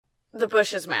The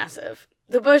bush is massive.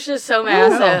 The bush is so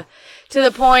massive to the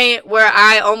point where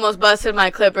I almost busted my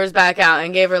clippers back out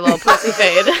and gave her a little pussy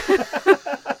fade.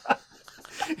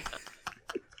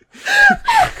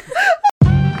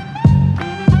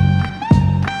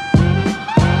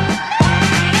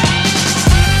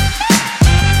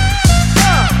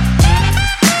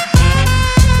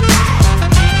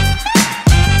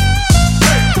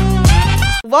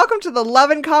 Welcome to the Love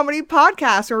and Comedy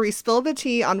Podcast, where we spill the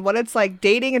tea on what it's like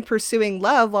dating and pursuing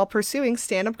love while pursuing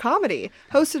stand-up comedy.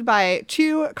 Hosted by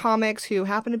two comics who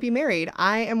happen to be married.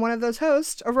 I am one of those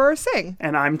hosts, Aurora Singh.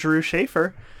 And I'm Drew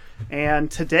Schaefer. And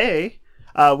today,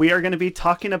 we are going to be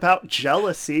talking about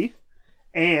jealousy.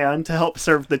 And to help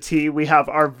serve the tea, we have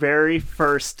our very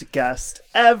first guest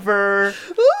ever.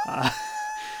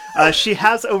 She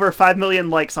has over 5 million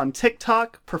likes on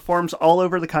TikTok, performs all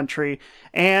over the country,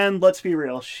 and let's be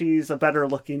real, she's a better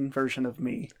looking version of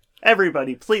me.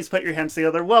 Everybody, please put your hands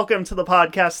together. Welcome to the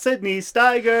podcast, Sydney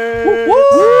Stigerts.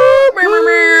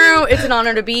 It's an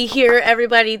honor to be here,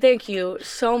 everybody. Thank you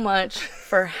so much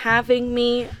for having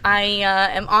me. I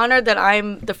am honored that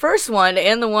I'm the first one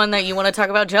and the one that you want to talk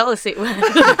about jealousy with.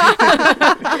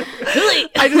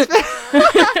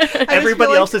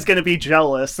 Everybody else is going to be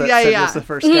jealous that Sid was the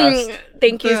first guest.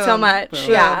 Thank you so much.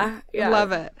 Boom. Yeah.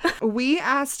 Love it. We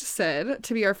asked Sid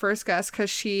to be our first guest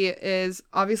because she is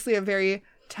obviously a very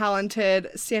talented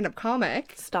stand-up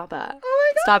comic. Stop it. Oh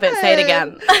my God. Stop it. Say it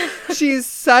again. She's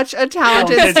such a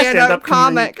talented stand-up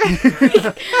comic.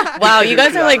 Wow, you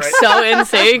guys are like so in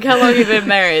sync. How long have you been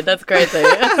married? That's crazy.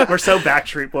 We're so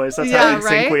Backstreet Boys. That's how in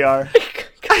sync we are.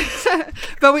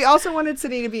 But we also wanted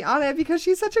Sydney to be on it because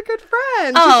she's such a good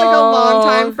friend. She's like a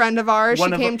longtime friend of ours. She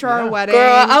came to our wedding.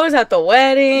 Girl, I was at the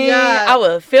wedding. Yeah. I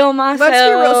would feel myself. Let's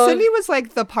be real. Sydney was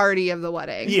like the party of the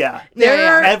wedding. Yeah.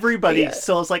 Everybody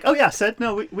still is like, oh yeah, Sid,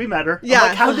 no, we met her. Yeah. I'm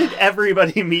like, how did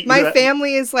everybody meet you? My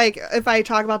family is like, if I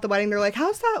talk about the wedding, they're like,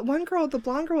 how's that one girl, the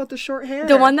blonde girl with the short hair?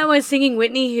 The one that was singing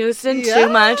Whitney Houston too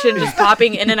much and just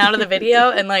popping in and out of the video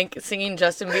and like singing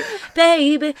Justin Bieber.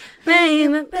 Baby,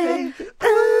 baby, baby.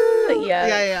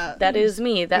 Yeah. That is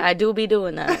me. That I do be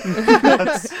doing that.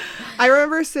 I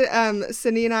remember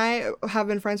Sydney and I have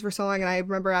been friends for so long, and I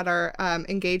remember at our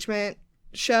engagement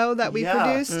show that we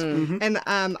produced, and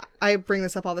I bring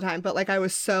this up all the time, but like I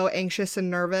was so anxious and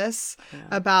nervous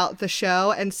about the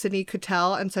show, and Sydney could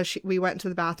tell, and so we went to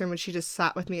the bathroom and she just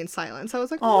sat with me in silence. I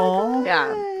was like, oh my God.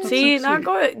 Yeah. See, so not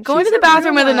going to the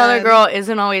bathroom with another girl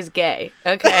isn't always gay,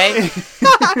 okay?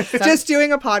 Just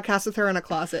doing a podcast with her in a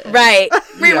closet. Right.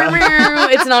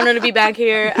 It's an honor to be back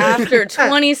here after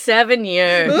 27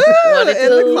 years. Ooh, in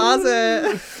the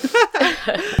closet.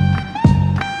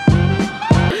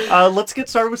 Let's get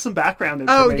started with some background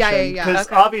information. Oh, yeah. Because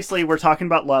obviously we're talking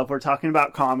about love, we're talking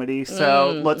about comedy,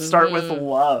 so let's start with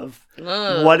love.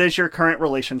 What is your current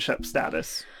relationship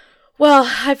status? Well,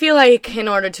 I feel like in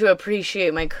order to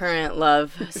appreciate my current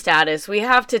love status, we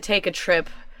have to take a trip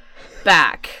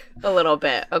back a little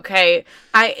bit, okay?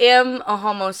 I am a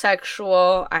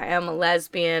homosexual. I am a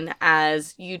lesbian,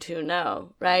 as you two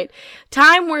know, right?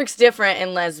 Time works different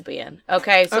in lesbian,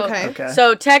 okay?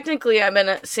 So technically, I've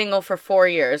been single for 4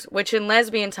 years, which in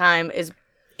lesbian time is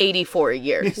 84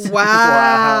 years.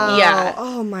 Wow. Yeah.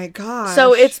 Oh my gosh.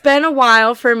 So it's been a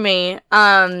while for me.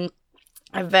 I've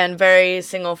been very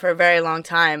single for a very long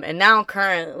time, and now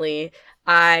currently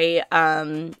I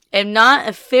am not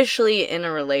officially in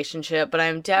a relationship, but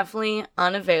I'm definitely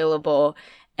unavailable,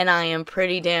 and I am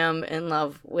pretty damn in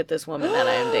love with this woman that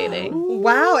I am dating.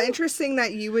 Wow, interesting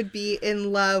that you would be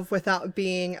in love without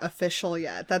being official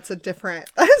yet. That's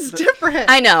different.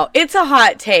 I know. It's a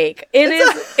hot take. It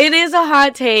is a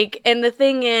hot take, and the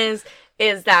thing is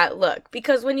that, look,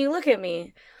 because when you look at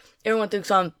me, everyone thinks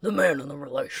I'm the man in the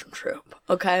relationship,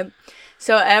 okay?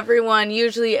 So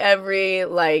usually every,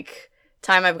 like,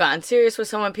 time I've gotten serious with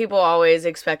someone, people always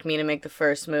expect me to make the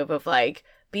first move of like,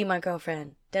 be my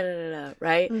girlfriend, da-da-da-da,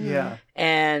 right? Yeah.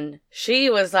 And she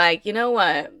was like, you know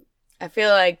what? I feel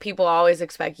like people always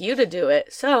expect you to do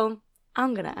it, so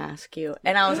I'm gonna ask you.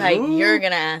 And I was like, you're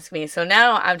gonna ask me. So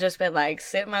now I've just been like,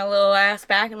 sitting my little ass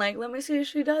back and like, let me see if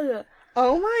she does it.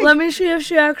 Oh my. Let me see if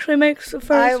she actually makes the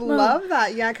first move. I love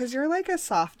that. Yeah, because you're like a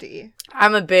softie.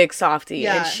 I'm a big softie,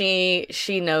 and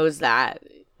she knows that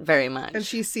very much. And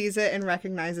she sees it and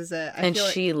recognizes it.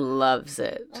 She loves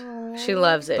it. Aww. She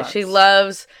loves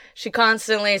it. She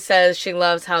constantly says she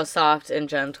loves how soft and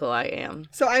gentle I am.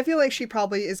 So I feel like she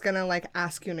probably is going to like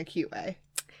ask you in a cute way.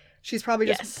 She's probably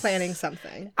just planning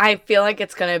something. I feel like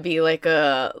it's going to be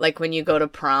like when you go to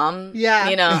prom. Yeah.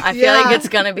 You know, I feel like it's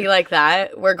going to be like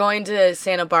that. We're going to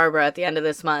Santa Barbara at the end of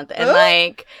this month. And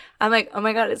I'm like, oh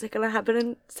my God, is it going to happen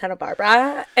in Santa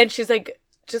Barbara? And she's like,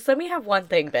 just let me have one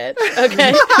thing, bitch.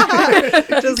 Okay.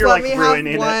 Just You're, let like, me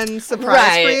ruining have one it.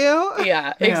 surprise for you. Yeah,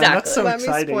 Yeah, exactly. that's so Let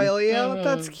exciting. me spoil you.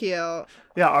 That's cute.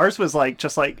 Yeah, ours was like,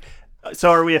 just like,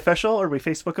 so are we official? Are we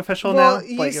Facebook official now? Well,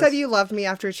 you Like, said you loved me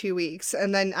after 2 weeks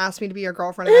and then asked me to be your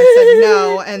girlfriend and I said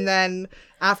no. And then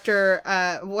after,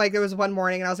 like, there was one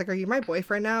morning and I was like, are you my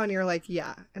boyfriend now? And you're like,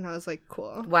 yeah. And I was like,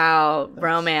 cool. Wow,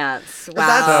 romance.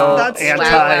 Wow. That's anti.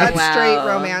 that's straight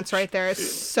romance right there. It's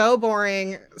so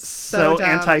boring. So dumb.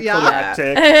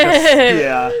 anticlimactic. Yeah. Just,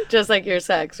 yeah. Just like your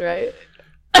sex, right?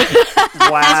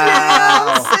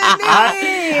 Wow. How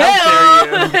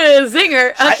dare you?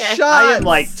 Zinger. Okay. I am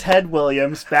like Ted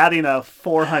Williams batting a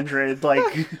 400.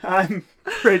 Like, I'm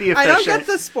pretty efficient. I don't get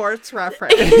the sports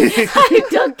reference. I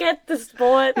don't get the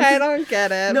sport. I don't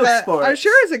get it. No but sports. I'm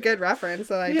sure it's a good reference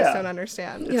that I just Yeah. don't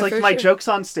understand. It's like for my sure. jokes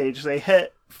on stage, they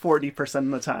hit 40% of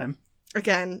the time.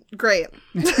 Again, great.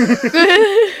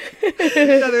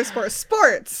 Another sport.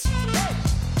 Sports.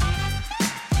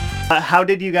 How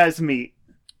did you guys meet?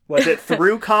 Was it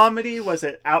through comedy? Was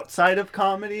it outside of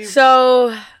comedy?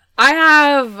 So I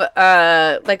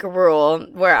have like a rule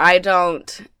where I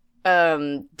don't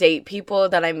date people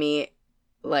that I meet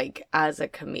like as a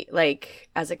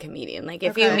comedian. Like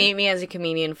if you Okay. meet me as a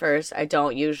comedian first, I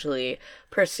don't usually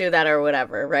pursue that or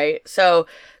whatever, right? So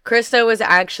Krista was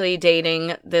actually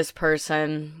dating this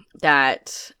person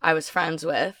that I was friends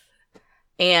with,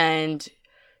 and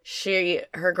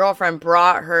her girlfriend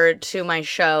brought her to my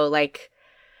show like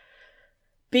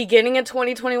beginning of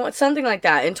 2021, something like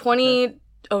that. In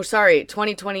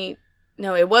 2020.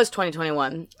 No, it was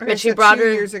 2021. Okay, And she so brought 2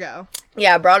 her years ago.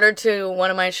 Yeah, brought her to one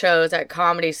of my shows at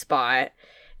Comedy Spot.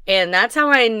 And that's how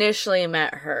I initially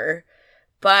met her.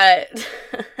 But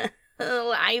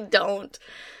I didn't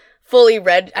fully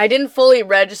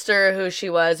register who she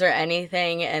was or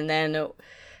anything, and then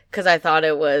because I thought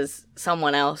it was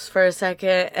someone else for a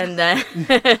second, and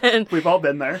then We've all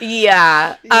been there.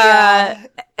 Yeah.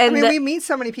 And we meet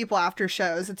so many people after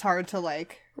shows. It's hard to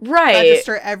like right,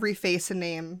 register every face and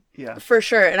name. Yeah. for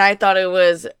sure. And I thought it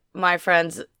was my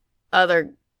friend's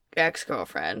other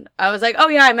ex-girlfriend. I was like, oh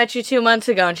yeah, I met you 2 months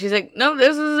ago, and she's like, no,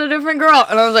 this is a different girl.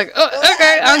 And I was like, oh,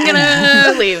 okay, I'm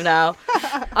gonna leave now.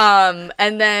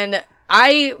 And then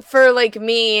I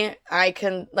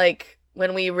can like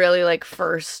when we really like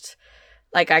first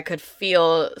like I could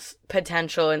feel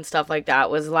potential and stuff like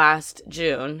that was last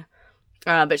June.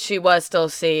 But she was still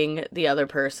seeing the other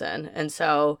person, and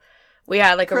so we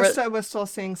had like Krista was still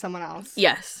seeing someone else.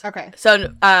 yes. Okay.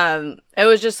 So it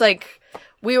was just like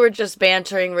we were just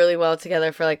bantering really well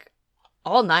together for like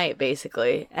all night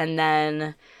basically, and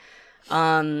then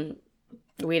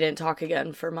we didn't talk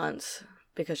again for months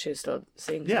because she was still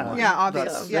seeing Yeah. someone. Yeah, obvious.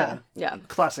 That's- Yeah. Yeah.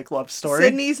 Classic love story.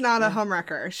 Sydney's not a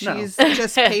homewrecker. She's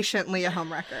just patiently a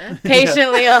homewrecker.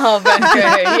 Patiently a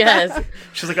homewrecker, yes.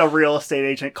 She's like a real estate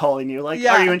agent calling you, like,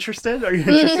 Yeah. are you interested? Are you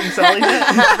interested in selling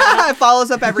it?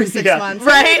 Follows up every 6 Yeah. months.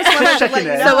 Right. I just wanna Checking let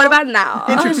you in. know, So what about now?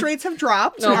 interest rates have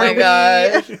dropped. Oh my Are we-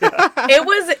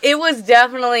 God. It was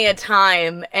definitely a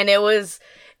time, and it was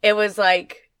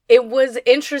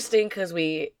interesting because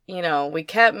we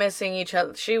kept missing each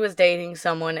other. She was dating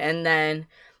someone, and then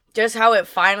just how it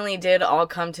finally did all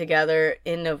come together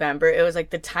in November. It was like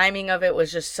the timing of it was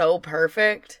just so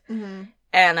perfect. Mhm.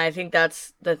 And I think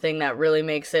that's the thing that really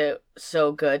makes it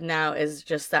so good now is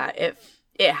just that it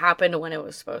happened when it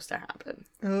was supposed to happen.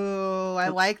 Ooh, I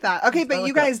like that. Okay, but like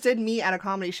you guys did meet at a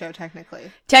comedy show,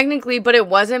 technically. Technically, but it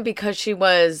wasn't because she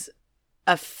was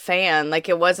a fan. Like,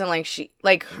 it wasn't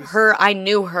like I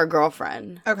knew her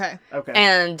girlfriend. Okay. Okay.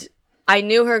 And I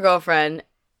knew her girlfriend.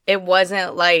 It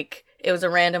wasn't like it was a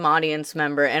random audience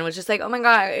member and was just like, oh my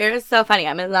God, you're so funny.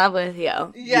 I'm in love with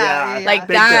you. Yeah. Like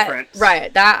Big that. difference.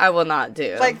 Right. That I will not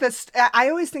do. Like this, I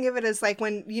always think of it as like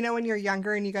when you're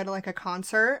younger and you go to like a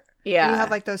concert. yeah. And you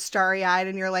have like those starry-eyed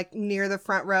and you're like near the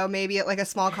front row, maybe at like a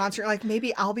small concert. Like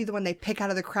maybe I'll be the one they pick out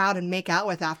of the crowd and make out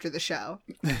with after the show.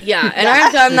 Yeah. And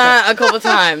I've done that a couple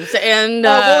times. And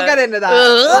We'll get into that.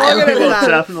 ugh. We'll get into We'll that.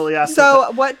 definitely ask. So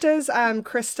what does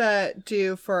Krista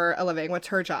do for a living? What's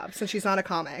her job since she's not a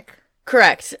comic?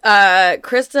 Correct.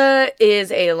 Krista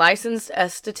is a licensed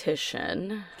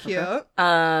esthetician. Cute.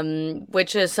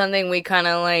 Which is something we kind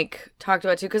of like talked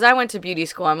about too, because I went to beauty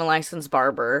school. I'm a licensed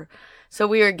barber, so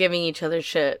we were giving each other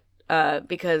shit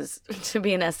because to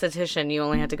be an esthetician, you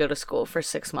only had to go to school for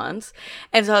 6 months.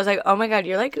 And so I was like, oh my God,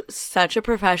 you're like such a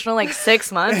professional, like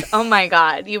 6 months. Oh my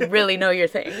God, you really know your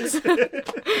things.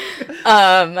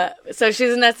 So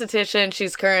she's an esthetician.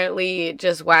 She's currently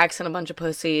just waxing a bunch of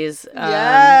pussies.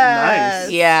 Yes.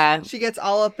 Nice. Yeah. She gets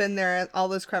all up in there, all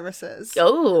those crevices.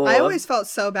 Oh. I always felt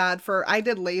so bad I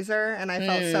did laser, and I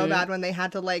felt so bad when they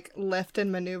had to, like, lift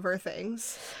and maneuver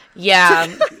things. Yeah.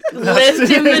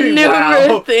 Lift and maneuver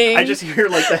Wow. things. I just hear,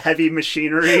 like, the heavy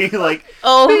machinery, like...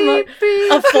 Oh, Beep,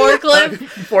 beep. a forklift.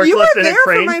 Forklift You were and a there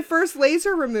for crane. my first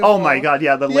laser removal. Oh my God,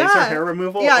 yeah, the laser hair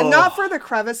removal. Yeah, Oh. not for the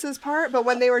crevices part, but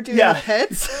when they were doing the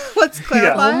pits. Let's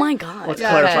clarify. Oh my God. Let's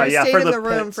Yeah, clarify. we Yeah, stayed for in the the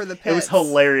room pits. for the It was pits.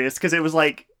 hilarious because it was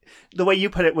like the way you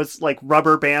put it was like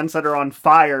rubber bands that are on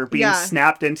fire being Yeah.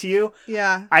 snapped into you.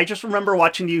 Yeah. I just remember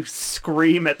watching you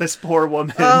scream at this poor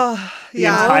woman Oh, the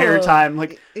yeah. entire time.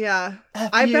 Like, Yeah. F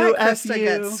I you, bet F Krista you.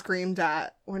 gets screamed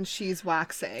at when she's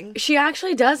waxing. She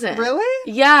actually doesn't. Really?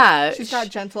 Yeah. She's got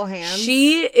gentle hands.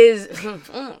 She is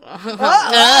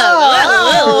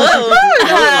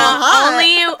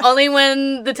only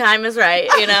when the time is right,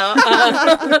 you know.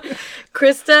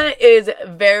 Krista is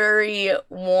very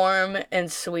warm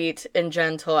and sweet and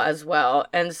gentle as well,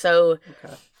 and so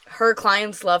her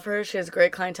clients love her. She has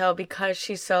great clientele because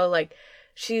she's so like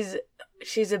she's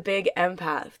a big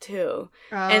empath too,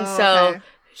 and so okay.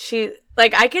 she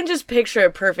like I can just picture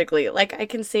it perfectly. Like I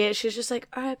can see it. She's just like,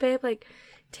 all right, babe, like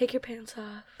take your pants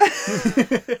off,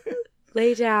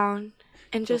 lay down,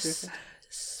 and just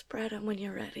spread them when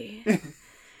you're ready.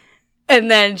 And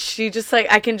then she just like,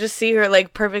 I can just see her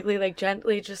like perfectly, like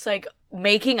gently, just like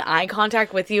making eye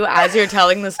contact with you as you're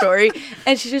telling the story.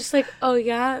 And she's just like, oh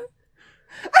yeah.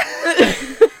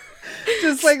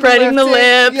 Just like spreading the lifting.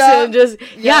 lips Yeah. and just,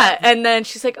 yeah. And then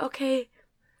she's like, okay,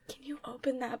 can you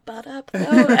open that butt up though?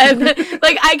 And then,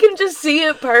 like, I can just see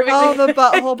it perfectly. Oh, the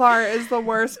butthole part is the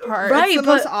worst part. Right, it's the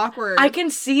but most awkward. I can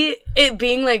see it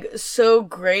being like so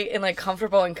great and like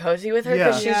comfortable and cozy with her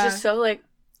because she's Yeah. just so like,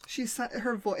 She's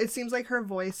her voice. It seems like her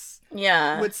voice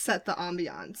yeah. would set the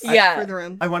ambiance Yeah. for the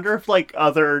room. I wonder if like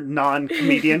other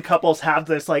non-comedian couples have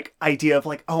this like idea of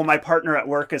like, oh, my partner at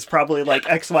work is probably like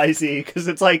XYZ, because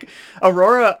it's like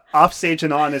Aurora off stage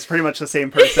and on is pretty much the same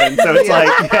person. So it's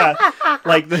like, yeah,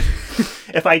 like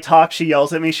if I talk, she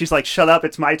yells at me. She's like, shut up,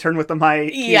 it's my turn with the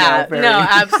mic. Yeah, very... no,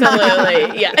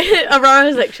 absolutely. Yeah.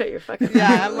 Aurora's like, shut your fucking mouth.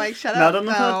 Yeah, I'm like, shut Not up. on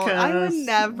the No, podcast. I would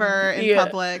never in Yeah.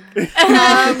 public.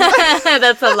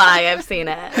 That's a lie. I've seen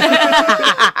it.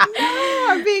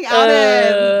 I'm being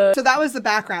outed. So that was the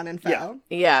background info. Yeah.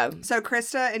 Yeah. So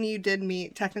Krista and you did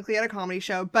meet technically at a comedy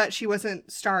show, but she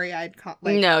wasn't starry-eyed.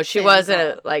 No, she fan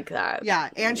wasn't girl. like that. Yeah,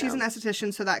 and she's an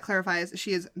esthetician, so that clarifies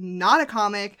she is not a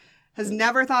comic, has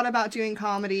never thought about doing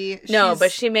comedy. No, She's-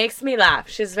 but she makes me laugh.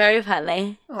 She's very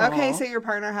funny. Okay, so your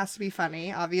partner has to be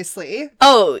funny, obviously.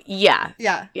 Oh, yeah.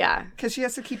 Yeah, Yeah. because she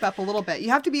has to keep up a little bit. You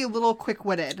have to be a little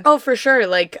quick-witted. Oh, for sure.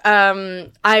 Like,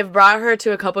 I've brought her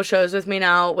to a couple shows with me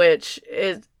now, which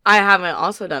is I haven't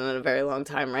also done in a very long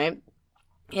time, right?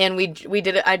 And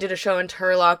I did a show in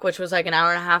Turlock, which was like an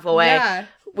hour and a half away. Yeah.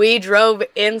 We drove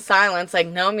in silence, like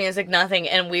no music, nothing,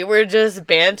 and we were just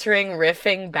bantering,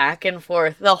 riffing back and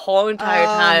forth the whole entire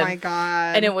time. Oh my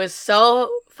god. And it was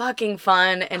so fucking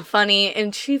fun and funny,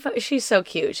 and she's so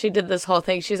cute. She did this whole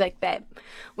thing. She's like, babe,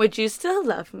 would you still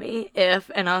love me if...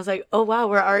 And I was like, oh wow,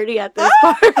 we're already at this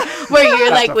part where you're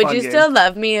That's like, a would fun you game. still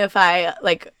love me if I,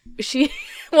 like,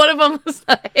 one of them was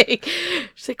like,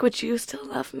 she's like, would you still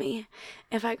love me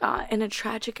if I got in a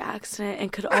tragic accident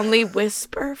and could only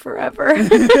whisper forever?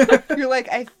 You're like,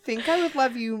 I think I would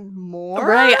love you more.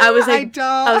 Right. I was like,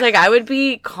 I would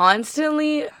be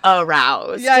constantly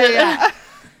aroused. Yeah.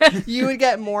 You would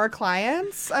get more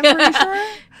clients, I'm pretty sure.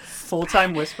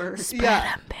 Full-time whisper.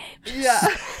 Yeah. Babe, Yeah.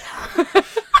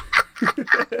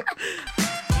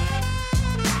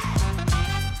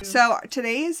 So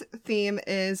today's theme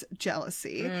is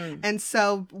jealousy. And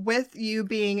so with you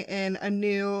being in a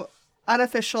new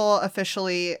unofficial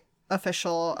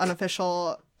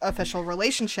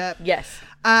relationship, Yes.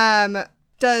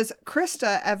 does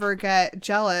Krista ever get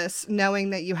jealous knowing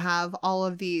that you have all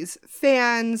of these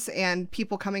fans and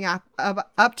people coming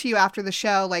up to you after the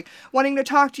show, like wanting to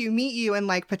talk to you, meet you, and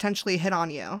like potentially hit on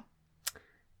you?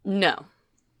 No.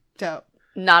 Dope.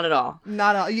 Not at all.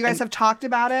 Not all. You guys have talked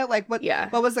about it? Like what Yeah.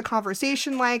 what was the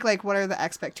conversation like? Like what are the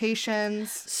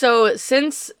expectations? So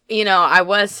since, I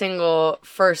was single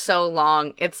for so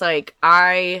long, it's like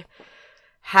I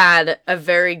had a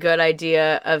very good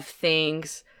idea of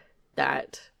things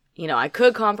that, I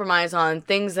could compromise on,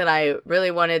 things that I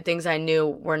really wanted, things I knew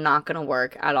were not going to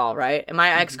work at all, right? And my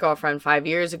ex-girlfriend 5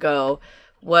 years ago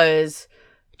was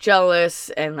jealous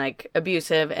and like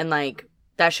abusive, and like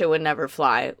that shit would never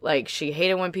fly. Like, she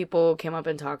hated when people came up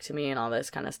and talked to me and all this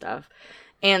kind of stuff.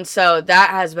 And so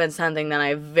that has been something that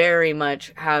I very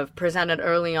much have presented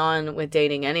early on with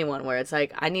dating anyone, where it's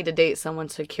like, I need to date someone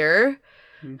secure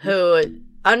who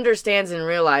understands and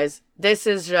realize this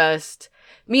is just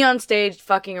me on stage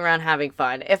fucking around having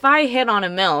fun. If I hit on a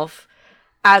MILF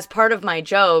as part of my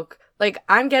joke, like,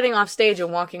 I'm getting off stage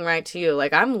and walking right to you.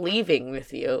 Like, I'm leaving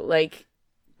with you. Like,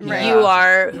 you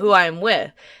are who I'm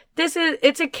with.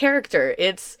 It's a character.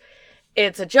 It's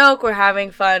a joke. We're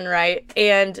having fun, right?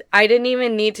 And I didn't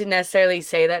even need to necessarily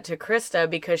say that to Krista,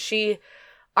 because she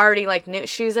already, like, knew.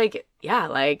 She's like, yeah,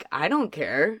 like, I don't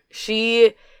care.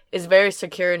 She is very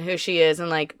secure in who she is. And,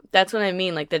 like, that's what I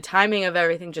mean. Like, the timing of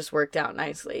everything just worked out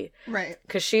nicely. Right.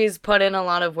 Because she's put in a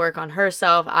lot of work on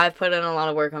herself. I've put in a lot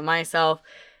of work on myself.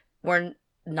 We're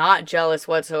not jealous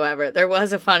whatsoever. There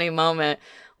was a funny moment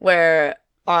where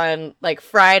on, like,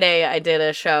 Friday I did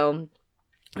a show,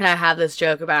 and I have this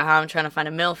joke about how I'm trying to find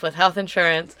a MILF with health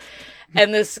insurance.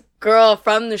 And this girl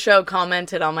from the show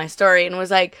commented on my story and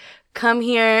was like, come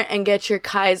here and get your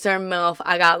Kaiser MILF.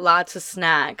 I got lots of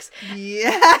snacks.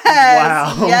 Yes.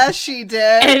 Wow. Yes, she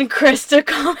did. And Krista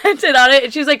commented on it,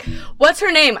 and she was like, what's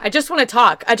her name? I just want to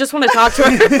talk. I just want to talk to her.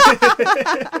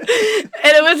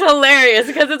 And it was hilarious,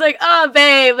 because it's like, oh,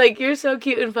 babe, like, you're so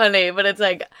cute and funny. But it's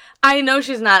like, I know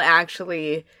she's not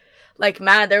actually, like,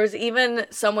 mad. There was even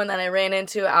someone that I ran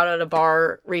into out at a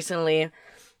bar recently,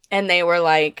 and they were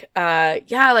like,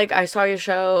 yeah, like, I saw your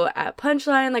show at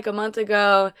Punchline, like, a month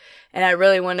ago, and I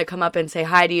really wanted to come up and say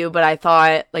hi to you, but I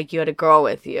thought, like, you had a girl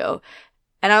with you.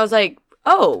 And I was like,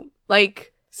 oh,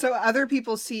 like... So other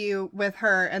people see you with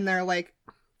her, and they're, like...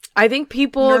 I think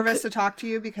people... nervous to talk to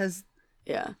you because...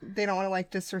 Yeah. They don't want to,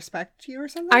 like, disrespect you or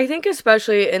something? I think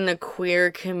especially in the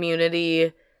queer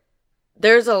community,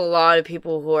 there's a lot of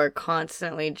people who are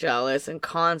constantly jealous and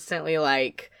constantly,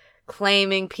 like,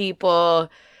 claiming people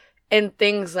and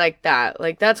things like that.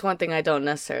 Like, that's one thing I don't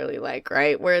necessarily like,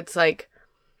 right? Where it's like...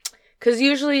 Because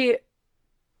usually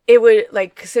it would,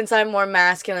 like, since I'm more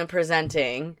masculine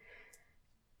presenting,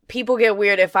 people get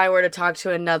weird if I were to talk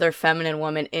to another feminine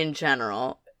woman in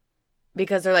general.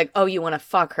 Because they're like, oh, you want to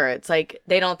fuck her. It's like,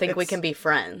 they don't think we can be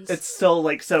friends. It's still,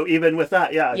 like, so even with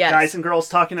that, yeah, yes. Guys and girls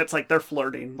talking, it's like they're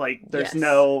flirting. Like, there's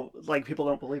no, like, people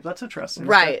don't believe. That's interesting.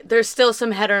 Right. Okay. There's still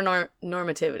some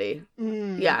heteronormativity.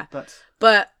 Yeah. That's...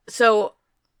 But, so...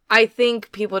 I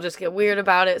think people just get weird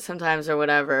about it sometimes or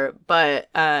whatever. But,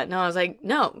 no, I was like,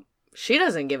 no, she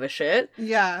doesn't give a shit.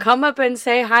 Yeah. Come up and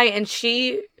say hi. And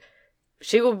she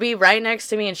will be right next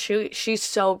to me. And she's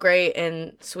so great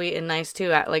and sweet and nice,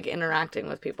 too, at, like, interacting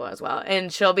with people as well.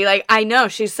 And she'll be like, I know,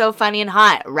 she's so funny and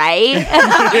hot, right?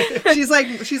 she's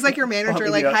like your manager,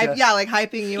 like, like,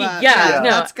 hyping you up. Yeah, no,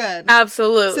 that's good.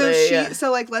 Absolutely.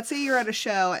 So like, let's say you're at a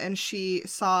show and she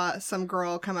saw some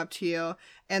girl come up to you,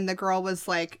 and the girl was,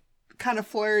 like, kind of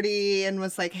flirty and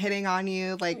was, like, hitting on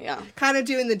you, like, kind of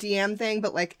doing the DM thing,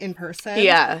 but, like, in person.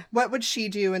 Yeah. What would she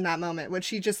do in that moment? Would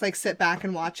she just, like, sit back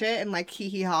and watch it and, like, hee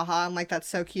hee ha ha and, like, that's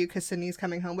so cute because Sydney's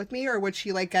coming home with me? Or would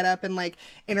she, like, get up and, like,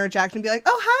 interject and be like,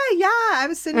 oh, hi, yeah,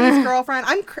 I'm Sydney's girlfriend.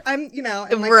 I'm, you know,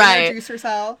 and, like, introduce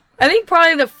herself? I think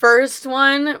probably the first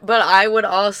one, but I would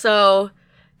also,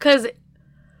 because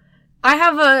I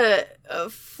have a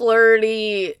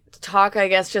flirty talk, I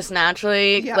guess, just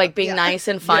naturally, like, being nice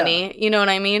and funny, you know what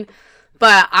I mean?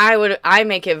 But I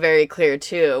make it very clear,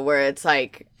 too, where it's,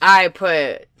 like, I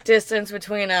put distance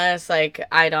between us, like,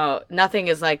 nothing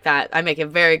is like that. I make it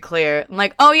very clear. I'm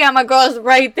like, oh, yeah, my girl's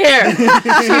right there.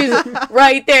 She's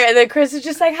right there. And then Chris is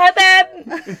just like, hi,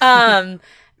 babe.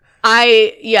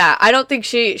 I don't think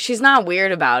she's not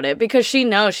weird about it, because she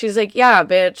knows. She's like, yeah,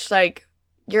 bitch, like,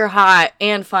 you're hot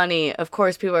and funny. Of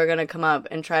course, people are gonna come up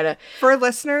and try to. For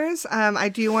listeners, I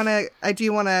do want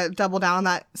to double down on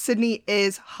that. Sydney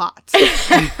is hot.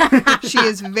 She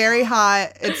is very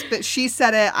hot. But she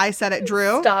said it. I said it.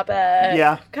 Drew, stop it.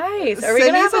 Yeah, guys, are we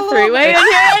gonna have a three-way in here?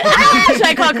 Should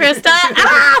I call Krista?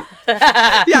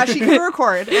 Yeah, she can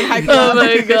record and hype you up. Oh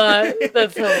my god,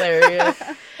 that's hilarious.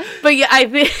 But yeah, I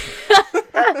think.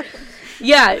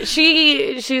 Yeah,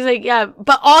 she's like, yeah.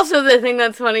 But also the thing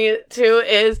that's funny, too,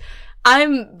 is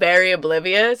I'm very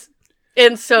oblivious.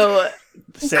 And so...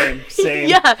 Same.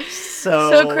 Yeah.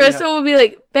 So Krista will be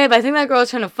like, babe, I think that girl's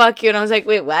trying to fuck you. And I was like,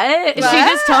 wait, what? She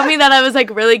just told me that I was,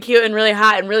 like, really cute and really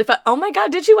hot and really fun. Oh, my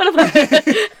God, did you want to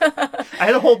fuck? I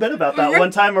had a whole bit about that. One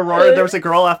time, Aurora, there was a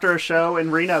girl after a show in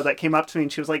Reno that came up to me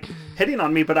and she was, like, hitting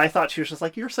on me. But I thought she was just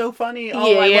like, you're so funny. Oh,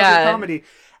 I love your comedy.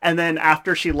 And then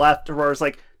after she left, Aurora's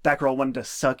like, that girl wanted to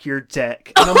suck your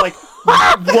dick. And I'm like,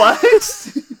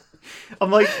 what?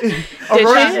 I'm like,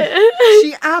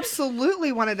 she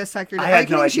absolutely wanted to suck your dick. I had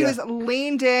no idea. She was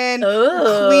leaned in,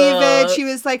 cleavage. She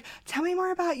was like, tell me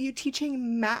more about you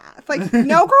teaching math. Like,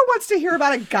 no girl wants to hear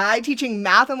about a guy teaching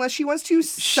math unless she wants to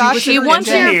suck She wants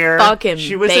your fucking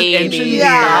She was baby. an engineer.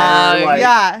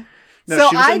 Yeah. No, so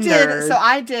she was I a did. nerd. So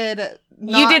I did.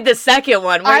 You did the second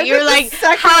one where I you're did the like,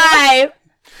 second hi,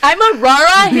 I'm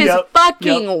Aurora, his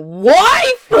fucking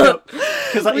wife.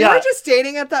 We were just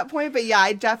dating at that point, but yeah,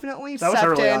 I definitely That was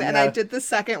stepped early in on, and yeah. I did the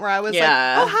second where I was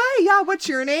Yeah. like, oh, hi, yeah, what's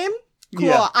your name? Cool,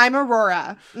 Yeah. I'm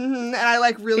Aurora. And I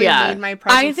like really made my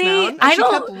presence known. And she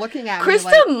kept looking at me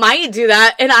Krista like, might do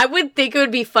that, and I would think it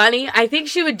would be funny. I think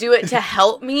she would do it to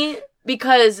help me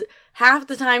because half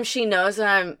the time she knows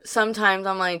that sometimes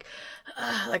I'm like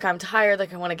I'm tired,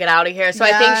 like I want to get out of here. So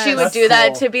I think she would do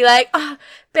that to be like,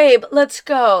 babe, let's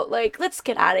go. Like, let's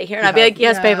get out of here. And I'd be like,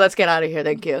 yes, babe, let's get out of here.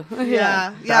 Thank you.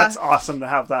 Yeah. That's awesome to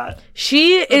have that.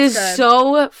 She is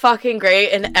so fucking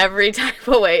great in every type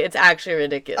of way. It's actually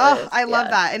ridiculous. Oh, I love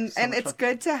that. And it's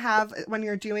good to have, when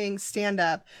you're doing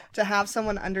stand-up, to have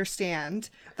someone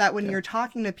understand that when you're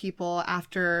talking to people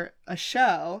after a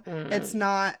show, it's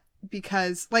not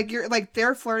because you're like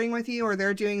they're flirting with you or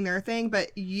they're doing their thing,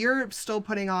 but you're still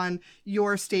putting on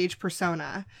your stage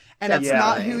persona and it's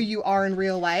not who you are in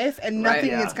real life, and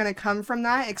nothing is going to come from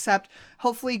that except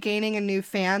hopefully gaining a new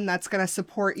fan that's going to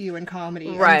support you in comedy.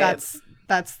 Right. And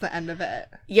that's the end of it.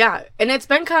 Yeah, and it's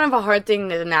been kind of a hard thing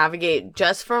to navigate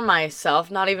just for myself,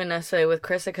 not even necessarily with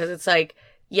Krista, because it's like,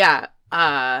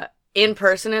 in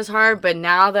person is hard, but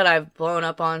now that I've blown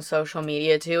up on social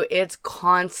media too, it's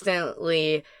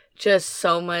constantly just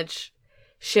so much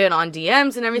shit on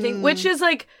DMs and everything, which is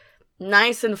like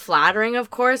nice and flattering,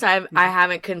 of course. I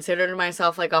haven't considered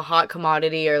myself like a hot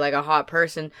commodity or like a hot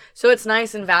person, so it's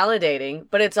nice and validating,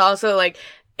 but it's also like,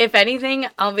 if anything,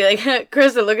 I'll be like,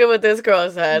 Krista, look at what this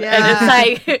girl said. And it's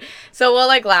like, so we'll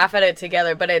like laugh at it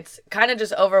together, but it's kind of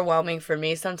just overwhelming for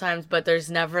me sometimes, but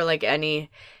there's never like any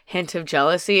hint of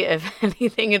jealousy. If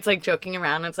anything, it's like joking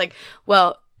around. It's like,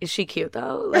 well, is she cute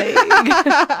though? Like,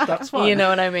 that's fun. You know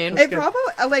what I mean? It probably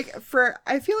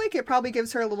I feel like it probably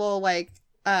gives her a little like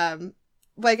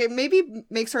it maybe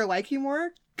makes her like you more.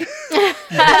 In a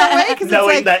way,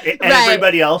 knowing that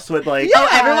everybody else would like. Oh,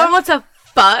 everyone wants to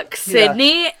fuck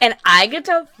Sydney, and I get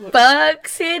to fuck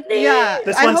Sydney. Yeah,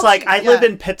 this one's like, I live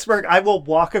in Pittsburgh. I will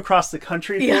walk across the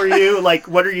country for you. Like,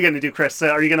 what are you gonna do, Krista?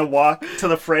 Are you gonna walk to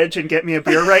the fridge and get me a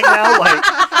beer right now? Like,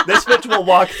 this bitch will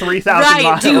walk 3,000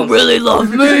 miles. Do you really love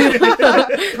me?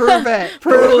 Prove it.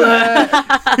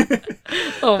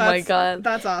 Oh my god,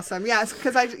 that's awesome. Yeah,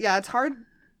 because it's hard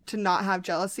to not have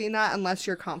jealousy in that unless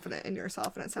you're confident in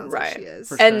yourself, and it sounds like she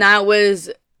is. And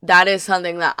that is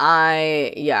something that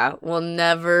I, will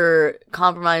never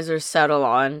compromise or settle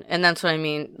on. And that's what I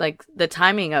mean. Like, the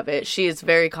timing of it. She is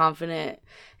very confident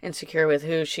and secure with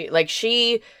who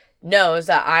she knows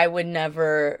that I would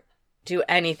never do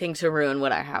anything to ruin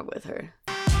what I have with her.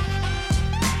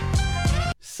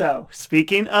 So,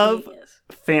 speaking of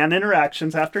fan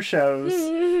interactions after shows,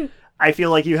 I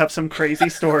feel like you have some crazy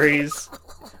stories.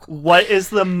 What is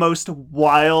the most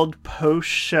wild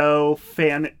post-show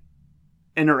fan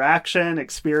interaction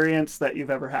experience that you've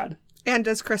ever had? And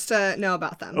does Krista know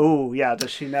about them? Oh yeah, does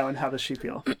she know, and how does she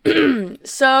feel?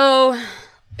 So,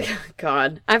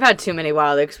 God, I've had too many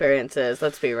wild experiences,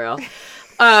 let's be real.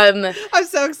 I'm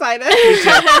so excited.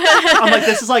 I'm like,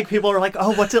 this is like, people are like,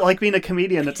 oh, what's it like being a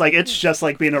comedian? It's like, it's just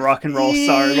like being a rock and roll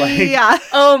star. Like,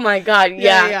 oh my God,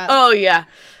 yeah. Oh yeah.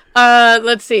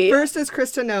 Let's see. First, does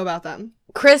Krista know about them?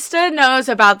 Krista knows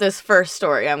about this first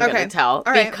story I'm going to tell.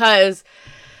 All right. Because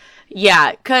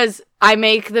I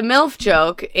make the MILF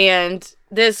joke, and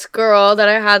this girl that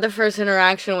I had the first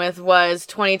interaction with was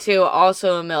 22,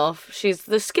 also a MILF. She's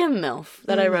the skim MILF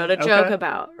that I wrote a joke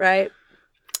about, right?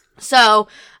 So,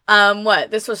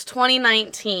 this was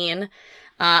 2019.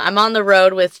 I'm on the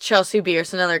road with Chelsea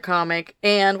Bierce, another comic,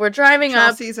 and we're driving up.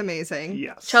 Chelsea's amazing.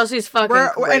 Yes. Chelsea's fucking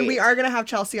great. And we are going to have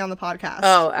Chelsea on the podcast.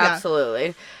 Oh,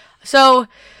 absolutely. So,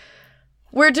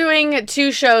 we're doing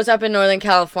 2 shows up in Northern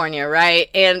California, right?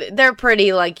 And they're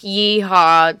pretty, like,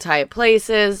 yeehaw type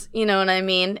places, you know what I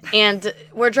mean? And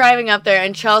we're driving up there,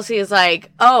 and Chelsea is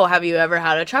like, oh, have you ever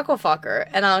had a chuckle fucker?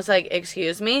 And I was like,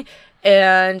 excuse me?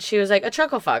 And she was like, a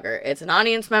chuckle fucker. It's an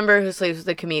audience member who sleeps with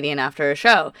a comedian after a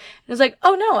show. And I was like,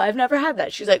 oh, no, I've never had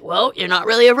that. She's like, well, you're not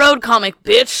really a road comic,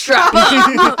 bitch. Strap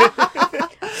up.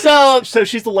 So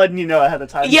she's letting you know ahead of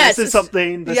time. Yes. This is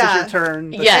something. This is your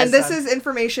turn. Yes. And this is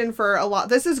information for a lot.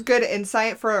 This is good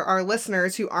insight for our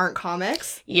listeners who aren't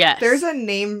comics. Yes. There's a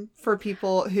name for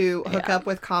people who hook up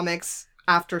with comics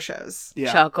after shows.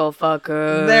 Yeah. Chuckle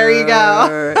fucker. There you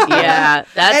go. Yeah,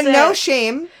 that's And it. no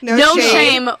shame. No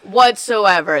shame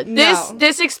whatsoever. No.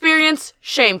 This experience,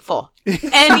 shameful.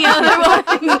 Any other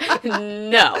one?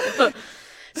 No.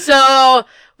 So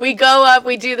we go up,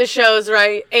 we do the shows,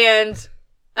 right? And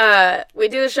we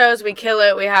do the shows, we kill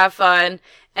it, we have fun,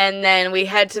 and then we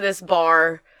head to this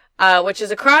bar, which is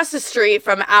across the street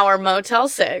from our Motel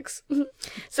 6.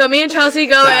 So me and Chelsea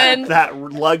go in. That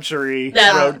luxury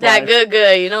That road life.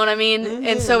 good, you know what I mean? Mm-hmm.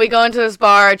 And so we go into this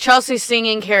bar. Chelsea's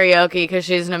singing karaoke because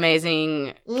she's an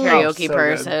amazing karaoke so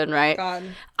person, right? God.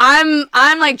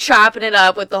 I'm like chopping it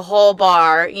up with the whole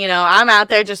bar. You know, I'm out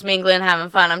there just mingling,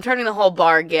 having fun. I'm turning the whole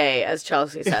bar gay, as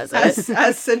Chelsea says it.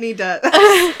 As Sydney does.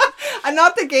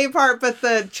 Not the gay part, but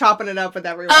the chopping it up with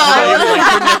everyone.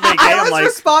 I was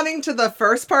responding to the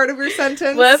first part of your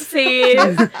sentence.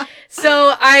 Whoopsies.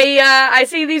 So I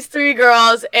see these three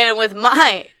girls, and with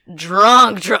my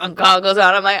drunk goggles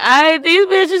on, I'm like, these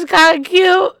bitches kind of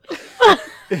cute.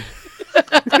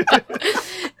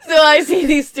 So I see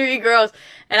these three girls,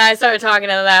 and I started talking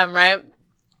to them, right?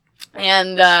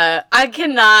 And I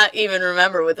cannot even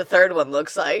remember what the third one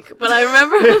looks like, but I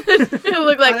remember it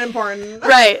looked like unimportant.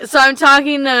 Right. So I'm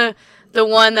talking to the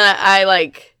one that I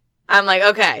like. I'm like,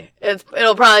 okay,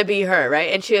 it'll probably be her,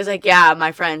 right? And she was like, yeah,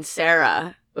 my friend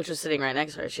Sarah, which was sitting right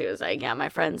next to her. She was like, yeah, my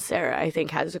friend Sarah, I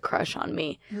think has a crush on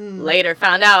me. Later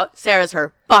found out Sarah's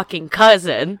her fucking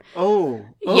cousin. Oh.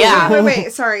 Yeah.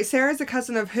 Wait, sorry. Sarah's a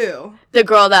cousin of who? The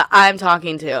girl that I'm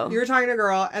talking to. You were talking to a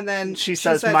girl, and then She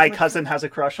says, my cousin has a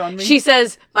crush on me? She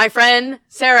says, my friend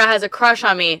Sarah has a crush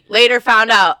on me. Later found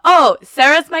out, oh,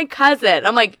 Sarah's my cousin.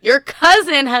 I'm like, your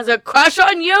cousin has a crush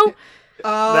on you?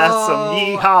 Oh. That's some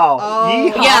yeehaw.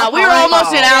 Yeehaw. Yeah, we were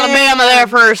almost in Alabama there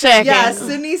for a second. Yeah,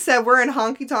 Sydney said we're in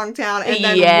Honky Tonk Town, and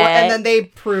then Yeah. and then they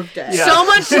proved it. Yeah. So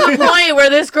much to the point where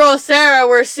this girl, Sarah,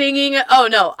 we're singing. Oh,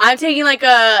 no. I'm taking like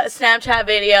a Snapchat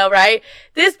video, right?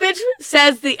 This bitch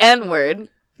says the N-word.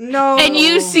 No. And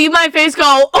you see my face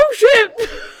go, oh,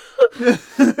 shit.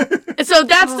 So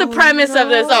that's the premise of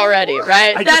this already,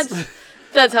 right?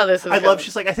 That's how this is going.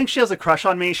 She's like, I think she has a crush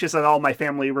on me. She's at all my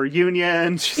family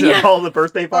reunions. She's at all the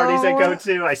birthday parties I go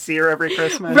to. I see her every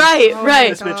Christmas. Right.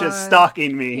 This bitch is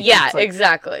stalking me. Yeah, It's like,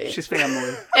 exactly. She's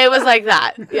family. It was like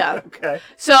that. Yeah. Okay.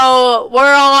 So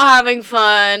we're all having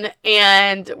fun,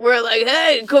 and we're like,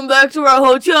 hey, come back to our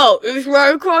hotel. It's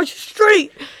right across the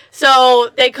street. So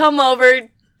they come over.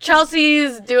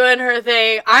 Chelsea's doing her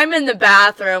thing. I'm in the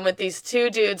bathroom with these two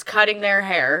dudes cutting their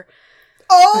hair.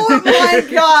 Oh my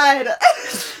God.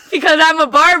 Because I'm a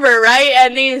barber, right?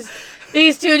 And these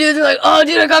two dudes are like, oh,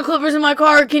 dude, I got clippers in my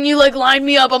car. Can you, like, line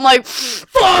me up? I'm like,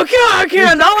 fuck yeah, I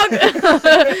can, dog.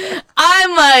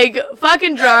 I'm, like,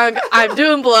 fucking drunk. I'm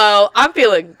doing blow. I'm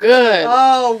feeling good.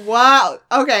 Oh, wow.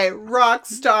 Okay, rock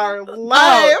star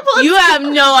life. Oh, you have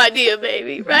no idea,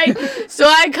 baby, right? So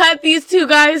I cut these two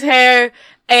guys' hair,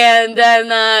 and then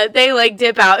they, like,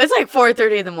 dip out. It's, like,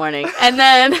 4:30 in the morning. And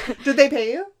then... Did they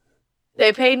pay you?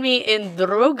 They paid me in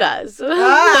drogas.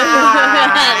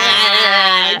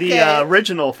 The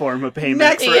original form of payment.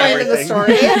 Next for point in the everything.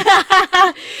 story.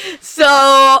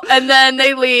 So, and then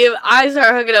they leave. I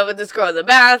start hooking up with this girl in the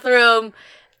bathroom,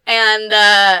 and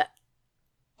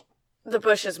the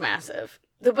bush is massive.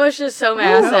 The bush is so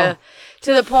massive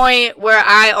to the point where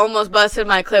I almost busted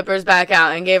my clippers back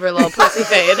out and gave her a little pussy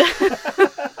fade.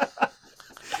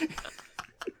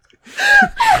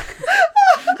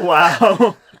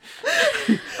 Wow.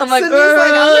 I'm like, Sydney's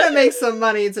like, I'm gonna make some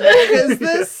money today because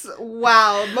this,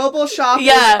 mobile shop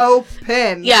is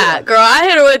open. Yeah, girl, I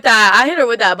hit her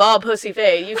with that ball pussy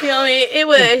fade. You feel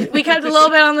me? We kept a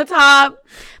little bit on the top,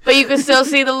 but you could still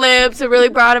see the lips. It really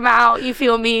brought him out. You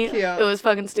feel me? Cute. It was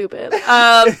fucking stupid.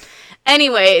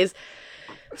 Anyways,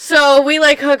 so we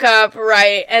like hook up,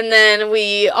 right? And then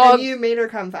we all. And you made her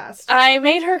come fast. I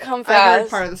made her come I fast. heard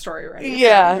part of the story already.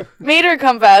 Yeah, made her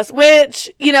come fast,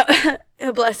 which, you know,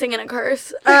 a blessing and a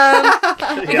curse.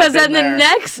 Because then the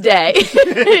next day,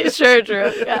 sure,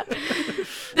 true, yeah.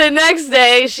 The next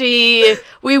day,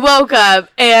 we woke up,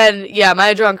 and yeah,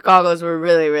 my drunk goggles were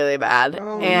really, really bad.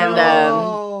 Oh, and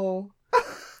no.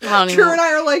 Drew and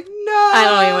I are like, no. I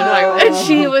don't even talk about it. And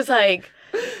she was like,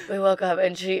 we woke up,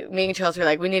 and me and Chelsea were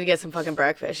like, we need to get some fucking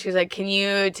breakfast. She was like, can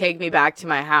you take me back to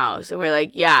my house? And we're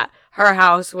like, yeah. Her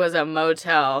house was a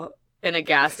motel in a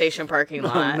gas station parking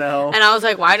lot. Oh, no. And I was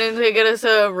like, why didn't they get us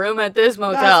a room at this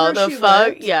motel? That's where The she fuck?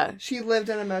 lived. Yeah. She lived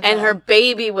in a motel. And her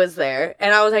baby was there.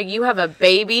 And I was like, you have a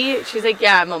baby? She's like,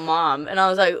 yeah, I'm a mom. And I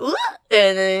was like, ugh.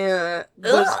 And then,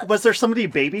 Was there somebody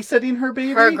babysitting her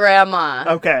baby? her grandma.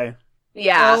 Okay.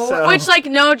 Yeah. Oh. Which, like,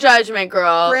 no judgment,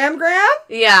 girl. Graham?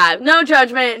 Yeah, no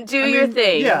judgment. Do your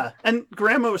thing. Yeah, and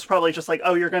Grandma was probably just like,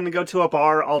 "Oh, you're going to go to a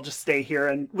bar. I'll just stay here,"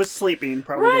 and was sleeping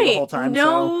probably the whole time.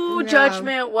 No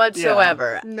judgment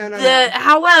whatsoever. No.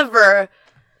 However,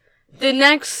 the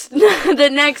next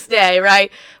day,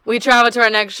 right? We travel to our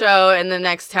next show in the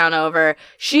next town over.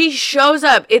 She shows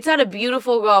up. It's at a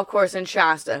beautiful golf course in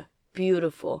Shasta.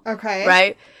 Beautiful. Okay.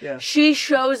 Right? Yeah. She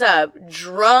shows up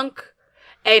drunk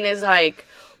and is like,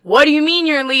 "What do you mean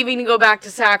you're leaving to go back to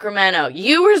Sacramento?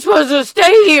 You were supposed to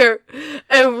stay here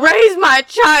and raise my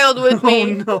child with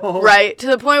me." No. Right? To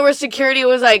the point where security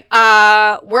was like,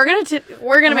 we're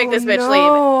gonna make this bitch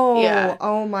leave. Yeah.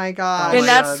 Oh my god. And my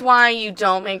that's God. why you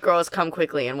don't make girls come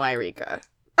quickly in Wairika.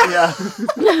 Yeah,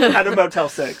 at a Motel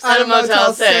 6. At a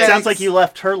Motel 6. Sounds like you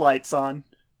left her lights on.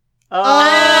 We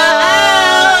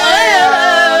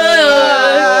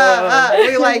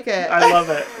like it. I love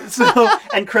it. So,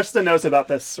 and Krista knows about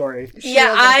this story.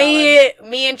 Yeah,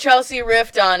 me and Chelsea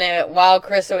riffed on it while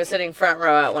Krista was sitting front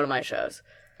row at one of my shows.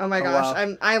 Oh my gosh,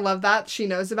 wow. I love that she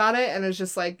knows about it and is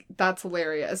just like, that's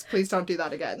hilarious. Please don't do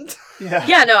that again. Yeah.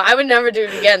 Yeah, no, I would never do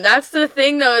it again. That's the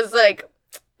thing, though, is like,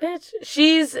 bitch,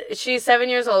 she's 7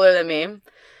 years older than me.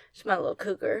 She's my little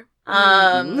cougar.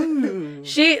 Ooh.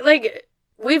 She, like,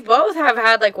 we both have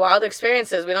had, like, wild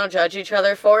experiences. We don't judge each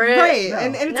other for it. Right, No.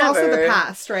 and it's Never. also the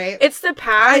past, right? It's the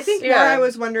past. I think yeah. more I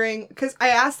was wondering, because I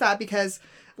asked that because,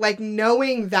 like,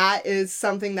 knowing that is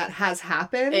something that has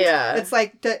happened. Yeah. It's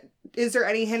like, is there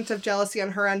any hint of jealousy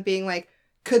on her end being like,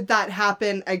 could that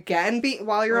happen again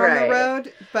while you're on the Right.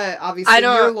 road? But obviously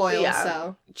you're loyal,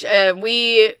 yeah. so.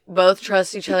 We both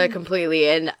trust each other completely,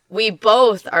 and we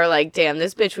both are like, damn,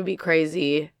 this bitch would be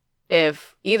crazy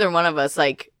if either one of us,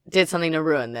 like, did something to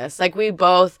ruin this. Like, we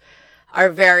both are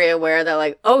very aware that,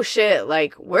 like, oh shit,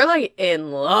 like, we're, like,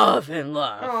 in love.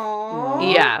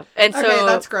 Aww. Yeah. And so. Okay,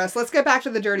 that's gross. Let's get back to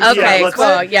the dirty Okay, let's-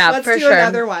 cool. Yeah, let's for do sure.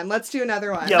 another one. Let's do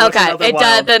another one. Yeah. Okay, another it does.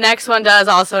 wild. The next one does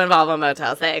also involve a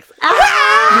Motel 6.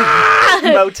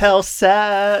 Motel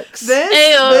sex.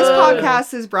 This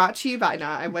podcast is brought to you by. No,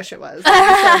 I wish it was.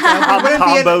 I'm Wouldn't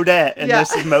Tom be an- Bodette, and Yeah.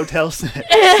 this is Motel 6.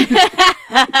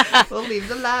 We'll leave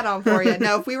the light on for you.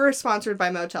 No, if we were sponsored by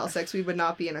Motel 6, we would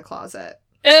not be in a closet.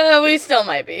 We still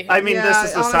might be. I mean, Yeah, this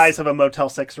is the size of a Motel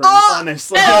 6 room, Oh!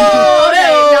 honestly. Okay,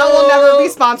 now we'll never be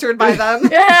sponsored by them.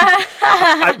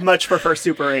 I much prefer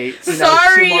Super 8. You know,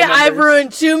 Sorry, two more I've numbers.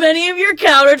 ruined too many of your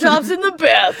countertops in the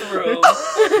bathroom.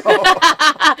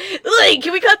 Like,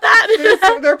 can we cut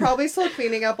that? They're probably still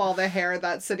cleaning up all the hair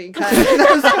that's sitting cut in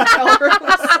those hotel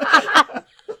rooms.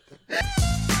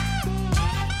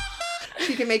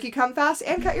 She can make you come fast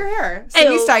and cut your hair.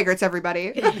 Cindy Ayo. Stigerts,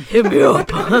 everybody. Hit me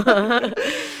up.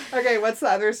 Okay, what's the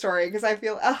other story? Because I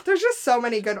feel there's just so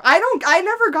many good. I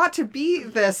never got to be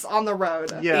this on the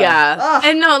road. Yeah. Ugh.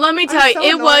 And no, let me tell you, so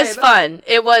it was annoyed. fun.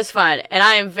 It was fun. And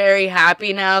I am very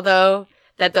happy now, though,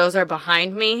 that those are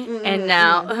behind me. And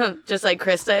now, just like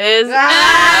Krista is.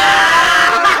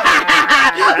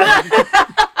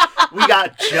 We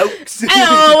got jokes.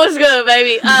 Oh, what's good,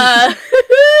 baby?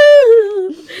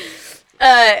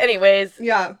 Anyways.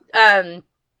 Yeah.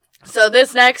 So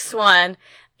this next one,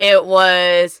 it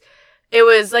was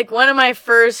like one of my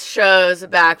first shows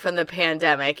back from the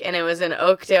pandemic, and it was in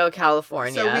Oakdale,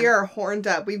 California. So we are horned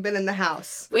up. We've been in the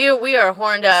house. We are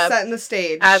horned up. Setting the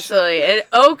stage. Absolutely. And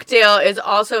Oakdale is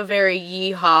also very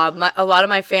yeehaw. A lot of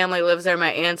my family lives there,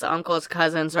 my aunts, uncles,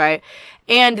 cousins, right?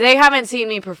 And they haven't seen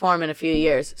me perform in a few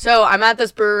years. So I'm at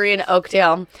this brewery in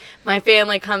Oakdale. My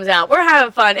family comes out. We're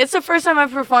having fun. It's the first time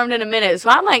I've performed in a minute. So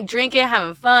I'm like drinking,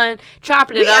 having fun,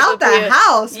 chopping it We up. out with the you.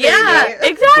 house, baby. Yeah,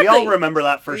 exactly. We all remember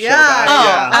that first Yeah. show back. Oh,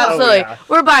 Yeah. absolutely. yeah.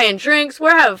 We're buying drinks.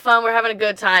 We're having fun. We're having a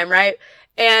good time, right?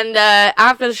 And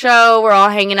after the show, we're all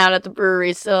hanging out at the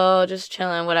brewery still, just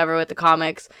chilling, whatever, with the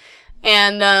comics.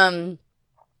 And a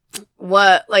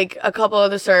couple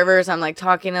of the servers, I'm like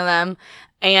talking to them.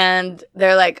 And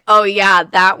they're like, oh, yeah,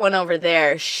 that one over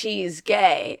there, she's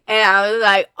gay. And I was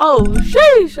like, oh,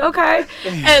 sheesh, okay.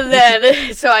 And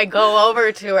then, so I go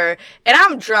over to her, and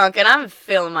I'm drunk, and I'm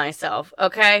feeling myself,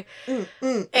 okay?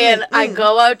 And I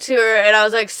go up to her, and I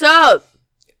was like, so,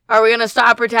 are we going to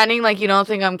stop pretending like you don't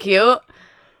think I'm cute?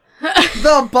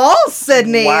 The balls,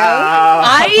 Sydney. Wow.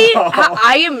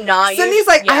 I am not. Sydney's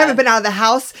like, I yeah. haven't been out of the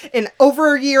house in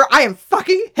over a year. I am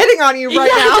fucking hitting on you right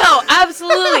now. No,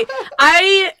 absolutely.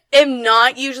 I am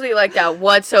not usually like that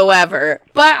whatsoever.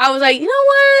 But I was like, you know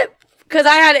what? Because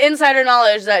I had insider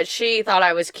knowledge that she thought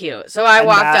I was cute. So I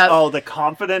walked up. Oh, the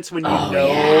confidence when you know,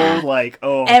 yeah. like,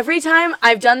 oh. Every time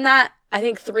I've done that, I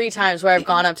think 3 times where I've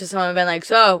gone up to someone and been like,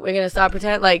 so, we're going to stop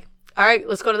pretending? Like, all right,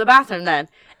 let's go to the bathroom then.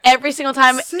 every single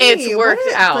time Sydney, it's worked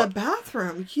out. The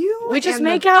bathroom. We just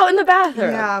make out in the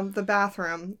bathroom. Yeah, the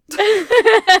bathroom.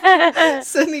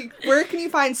 Sydney, where can you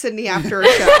find Sydney after a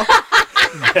show?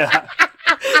 Yeah.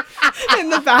 In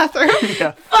the bathroom.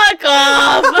 Yeah. Fuck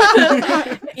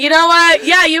off. You know what?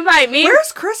 Yeah, you might meet.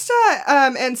 Where's Krista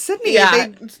and Sydney? Yeah.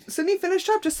 Sydney finished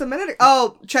up just a minute ago.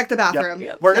 Oh, check the bathroom.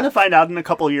 Yep. We're going to find out in a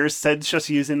couple of years. Sid's just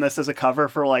using this as a cover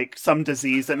for, like, some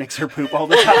disease that makes her poop all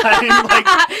the time. Like,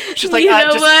 she's like,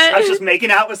 I was just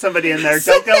making out with somebody in there.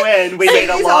 Don't go in. We made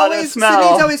a lot of smell.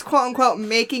 Sydney's always, quote unquote,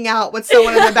 making out with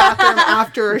someone in the bathroom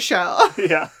after a show.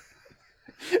 Yeah.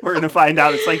 We're going to find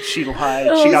out it's like she lied.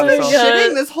 Oh She got herself.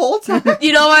 Shitting this whole time.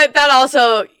 You know what? That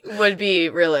also would be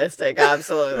realistic.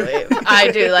 Absolutely.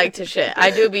 I do like to shit. I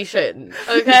do be shitting.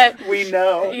 Okay? We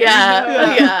know.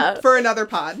 Yeah. Yeah. For another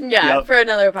pod. Yeah, Yep. for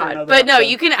another pod. another But no, episode.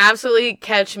 you can absolutely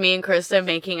catch me and Krista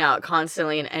making out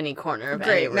constantly in any corner of any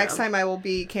Great. room. Next time I will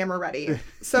be camera ready.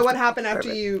 So what happened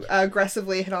after you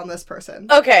aggressively hit on this person?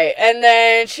 Okay, and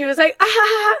then she was like,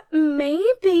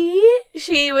 maybe.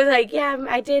 She was like, yeah,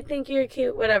 I did think you were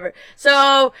cute, whatever.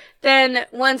 So then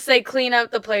once they clean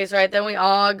up the place, right, then we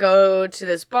all go to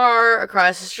this bar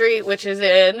across the street, which is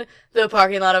in the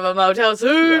parking lot of a Motel 6.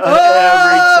 Every time.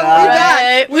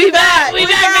 Right. We back.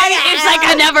 It's like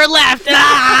I never left.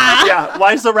 Ah! Yeah,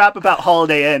 why is the rap about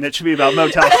Holiday Inn? It should be about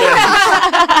Motel 6.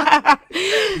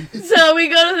 So we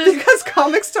go to this. Because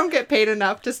comics don't get paid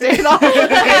enough to stay at all.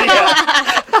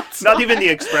 Yeah. Not even the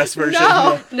express version.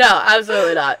 No,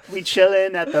 absolutely not. We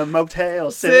chillin' at the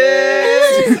Motel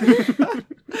 6.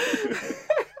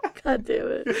 God damn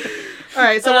it. All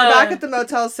right, so we're back at the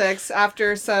Motel 6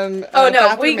 after some. Oh no,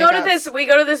 bathroom we go to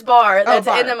makeups. this bar that's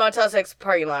bar. in the Motel 6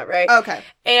 parking lot, right? Okay.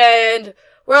 And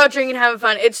we're all drinking, having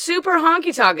fun. It's super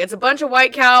honky tonk. It's a bunch of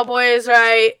white cowboys,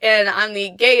 right? And I'm the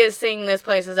gayest thing this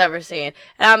place has ever seen.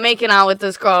 And I'm making out with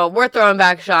this girl. We're throwing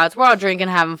back shots. We're all drinking,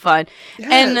 having fun.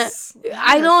 Yes. And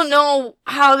I don't know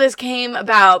how this came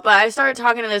about, but I started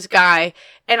talking to this guy,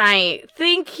 and I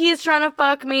think he's trying to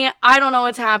fuck me. I don't know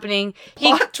what's happening.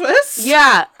 Plot twist?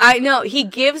 Yeah, I know. He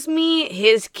gives me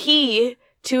his key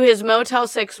to his Motel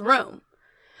 6 room.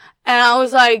 And I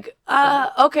was like,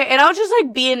 okay. And I was just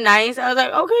like being nice. I was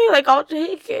like, okay, like I'll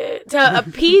take it to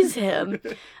appease him.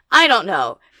 I don't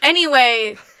know.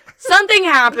 Anyway, something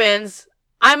happens.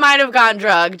 I might have gotten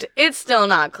drugged. It's still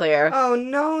not clear. Oh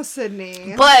no,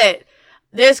 Sydney. But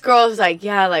this girl's like,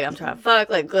 yeah, like I'm trying to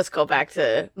fuck. Like, let's go back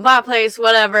to my place,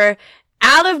 whatever.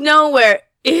 Out of nowhere,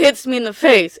 it hits me in the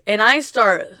face. And I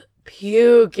start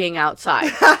puking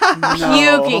outside.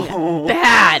 Puking.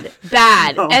 Bad.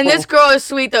 No. And this girl is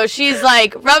sweet, though. She's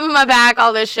like rubbing my back,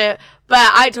 all this shit.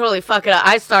 But I totally fuck it up.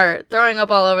 I start throwing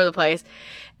up all over the place.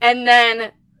 And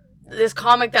then this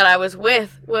comic that I was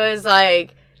with was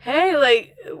like, hey,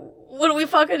 like, what do we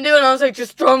fucking do? And I was like,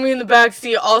 just throw me in the back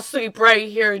seat. I'll sleep right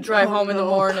here and drive home in the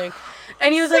morning.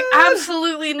 And he was like,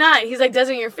 absolutely not. He's like,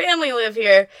 doesn't your family live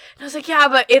here? And I was like, yeah,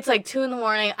 but it's like 2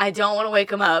 a.m. I don't want to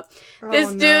wake him up.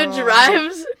 This dude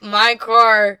drives my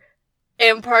car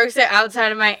and parks it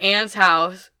outside of my aunt's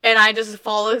house. And I just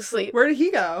fall asleep. Where did he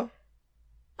go?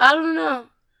 I don't know.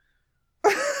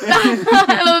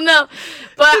 I don't know.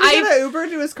 But Did he get an Uber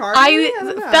to his car? I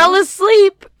don't know. fell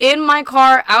asleep in my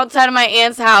car outside of my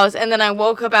aunt's house. And then I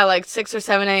woke up at like 6 or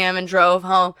 7 a.m. and drove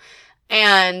home.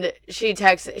 And she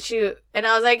texted, and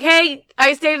I was like, hey,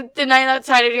 I stayed the night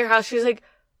outside of your house. She was like,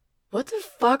 what the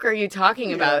fuck are you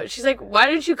talking about? She's like, why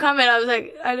didn't you come in? I was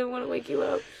like, I didn't want to wake you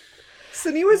up.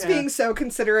 Sydney was being so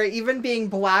considerate, even being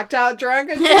blacked out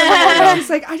drunk. And she's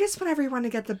like, I just want everyone to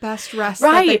get the best rest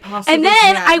that they possibly And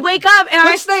then can. I wake up and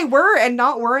Which they were, and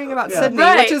not worrying about Sydney.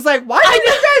 Right. Which is like, why are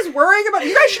you guys worrying about...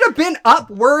 You guys should have been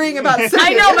up worrying about Sydney.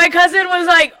 I know, my cousin was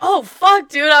like, oh, fuck,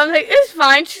 dude. I was like, it's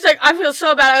fine. She's like, I feel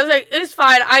so bad. I was like, it's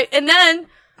fine. And then...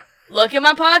 look in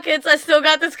my pockets. I still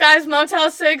got this guy's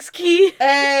Motel 6 key.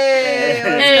 Hey,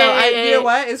 let's go. You know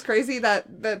what? It's crazy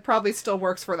that probably still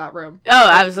works for that room. Oh,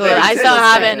 absolutely. I still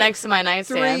have it it next to my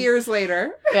nightstand. 3 years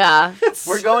later. Yeah.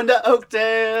 We're going to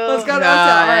Oakdale. Let's go to Oakdale.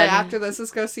 All right, after this,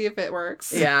 let's go see if it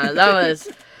works. Yeah, that was...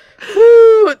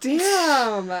 Woo!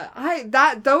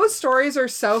 Damn. Those stories are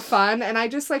so fun, and I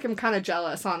just, like, am kind of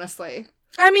jealous, honestly.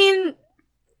 I mean...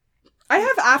 I've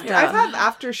had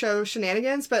after show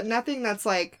shenanigans, but nothing that's,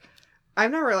 like... I've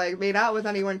never, like, made out with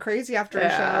anyone crazy after a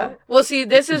show. Well, see,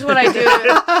 this is what I do.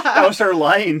 That was her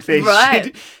lying face.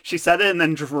 Right. She said it and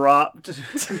then dropped.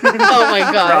 Oh, my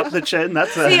God. Dropped the chin.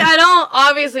 That's See, I don't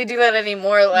obviously do that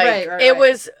anymore. Like, Right. it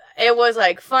was it was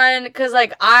like fun because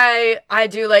like I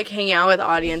do like hang out with the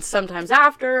audience sometimes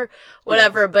after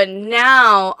whatever, but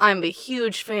now I'm a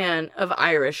huge fan of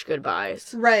Irish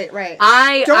goodbyes. Right.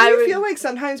 Don't you feel like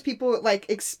sometimes people like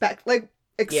expect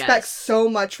so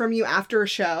much from you after a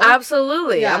show?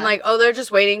 Absolutely. Yeah. I'm like, oh, they're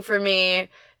just waiting for me,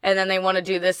 and then they want to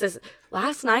do this.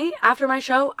 Last night after my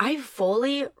show, I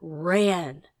fully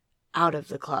ran out of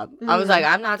the club. I was like,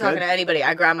 I'm not talking to anybody.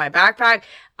 I grabbed my backpack.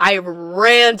 I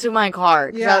ran to my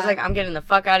car because I was like, I'm getting the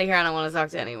fuck out of here. I don't want to talk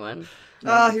to anyone.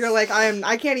 You're like,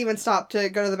 I can't even stop to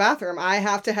go to the bathroom. I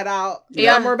have to head out.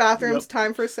 Yeah. No more bathrooms.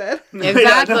 Time for Sid.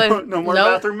 Exactly. No more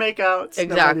bathroom makeouts.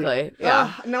 Exactly.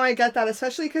 Yeah. No, I get that.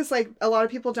 Especially because like a lot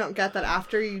of people don't get that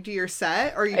after you do your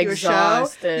set or you do a show,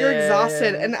 you're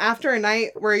exhausted. And after a night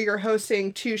where you're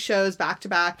hosting 2 shows back to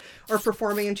back or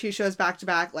performing in 2 shows back to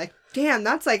back, like, damn,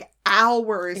 that's like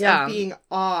hours of being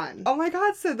on. Oh my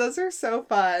God, Sid, those are so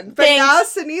fun. But now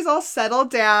Sydney's all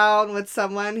settled down with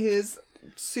someone who's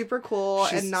super cool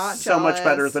and not jealous. So much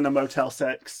better than a Motel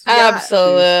 6.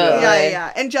 Absolutely.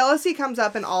 Yeah. And jealousy comes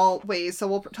up in all ways, so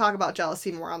we'll talk about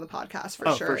jealousy more on the podcast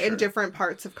for sure, in different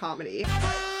parts of comedy.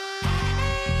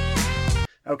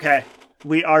 Okay.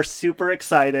 We are super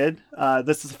excited.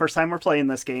 This is the first time we're playing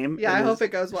this game. Yeah, I hope it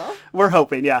goes well. We're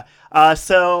hoping, yeah.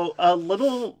 So a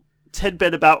little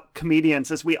tidbit about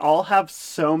comedians is we all have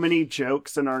so many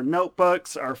jokes in our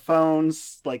notebooks, our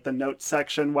phones, like the notes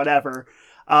section, whatever.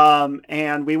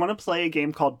 And we want to play a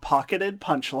game called Pocketed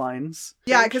Punchlines.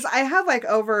 Yeah, because I have like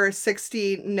over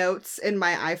 60 notes in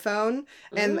my iPhone.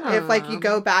 And if like you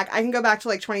go back, I can go back to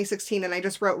like 2016 and I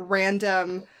just wrote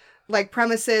random like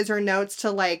premises or notes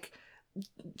to like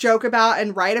joke about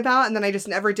and write about, and then I just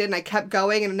never did, and I kept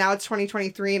going, and now it's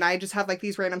 2023 and I just have like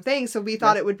these random things. So we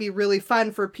thought it would be really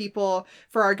fun for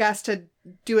our guests to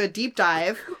do a deep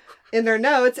dive in their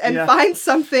notes and find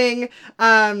something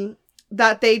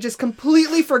that they just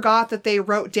completely forgot that they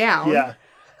wrote down. Yeah.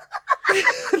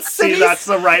 See, that's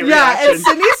the right reaction.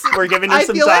 And we're giving her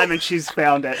some time, and she's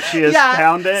found it. She has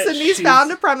found it. Sydney's found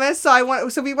a premise,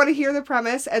 so we want to hear the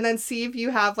premise and then see if you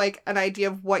have like an idea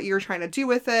of what you're trying to do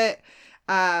with it.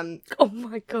 Oh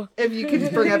my God. If you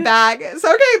can bring it back.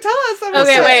 So okay, tell us.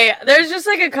 Okay, wait. There's just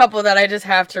like a couple that I just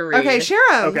have to read. Okay, share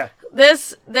them. Okay.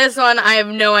 This one, I have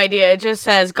no idea. It just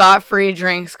says, got free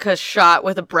drinks cause shot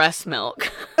with a breast milk.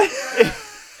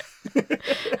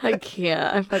 I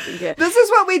can't. I fucking can't. This is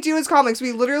what we do as comics.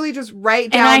 We literally just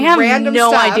write down random stuff. And I have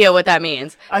no idea what that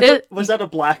means. Was that a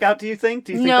blackout, do you think?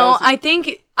 No, I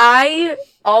think I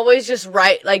always just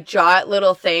jot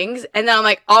little things, and then I'm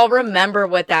like, I'll remember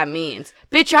what that means.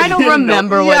 Bitch, I don't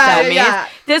remember what that means. Yeah.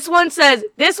 This one,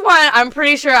 I'm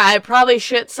pretty sure I probably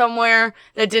shit somewhere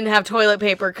that didn't have toilet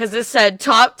paper, because this said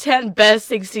top 10 best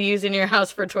things to use in your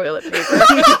house for toilet paper.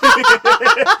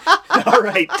 All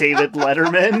right, David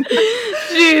Letterman.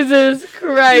 Jesus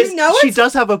Christ. You know she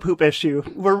does have a poop issue.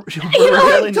 We're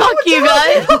really fuck you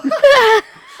guys.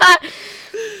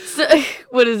 So,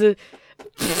 what is it?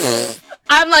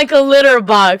 I'm like a litter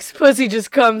box. Pussy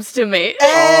just comes to me.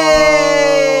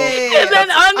 Hey! And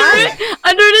then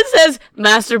under it says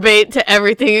masturbate to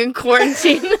everything in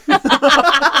quarantine.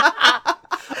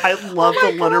 I love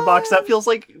the litter box. That feels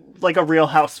like a Real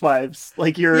Housewives.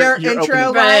 Like your intro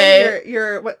line. Right.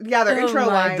 Their intro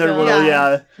line. Their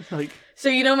little So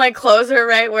you know my closer,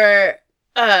 right, where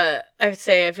I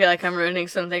feel like I'm ruining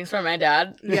some things for my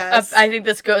dad. Yes. I think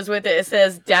this goes with it. It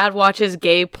says, Dad watches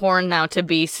gay porn now to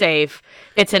be safe.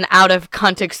 It's an out of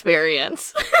cunt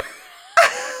experience.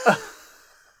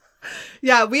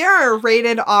 Yeah, we are a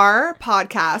rated R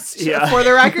podcast, for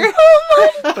the record.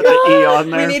 Oh my God. Put the E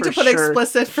on there. We need to put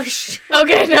explicit for sure.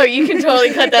 Okay, no, you can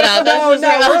totally cut that out. No,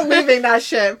 we're leaving that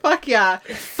shit. Fuck yeah.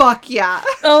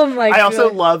 Oh my God. I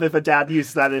also love if a dad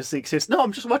uses that as the excuse. No,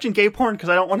 I'm just watching gay porn because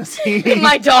I don't want to see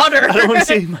my daughter. I don't want to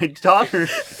see my daughter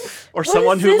or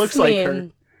someone who looks like her.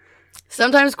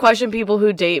 Sometimes question people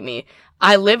who date me.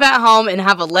 I live at home and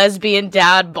have a lesbian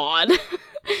dad bod.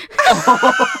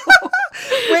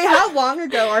 Wait, how long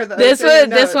ago are those?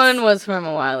 This one was from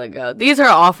a while ago. These are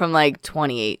all from like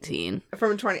 2018.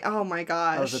 Oh my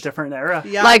gosh. That was a different era.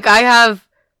 Yeah. Like I have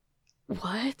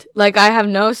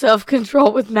no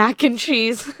self-control with mac and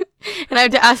cheese. And I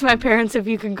have to ask my parents if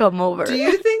you can come over. Do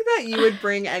you think that you would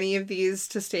bring any of these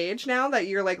to stage now that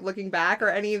you're like looking back, or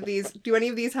do any of these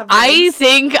have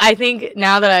names? I think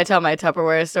now that I tell my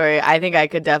Tupperware story, I think I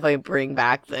could definitely bring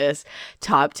back this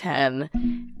top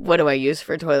 10. What do I use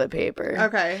for toilet paper?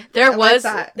 Okay. There was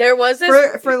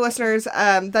this for listeners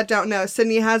that don't know,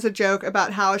 Sydney has a joke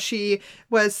about how she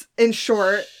was, in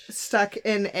short, stuck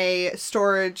in a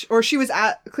storage, or she was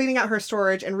cleaning out her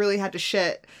storage and really had to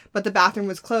shit, but the bathroom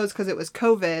was closed because it was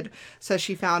COVID. So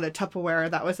she found a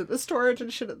Tupperware that was at the storage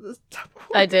and shit at the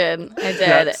Tupperware. I did.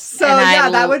 So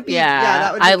that would be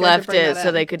that would be I good left to bring it that so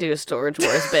in. they could do a Storage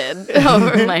Wars bid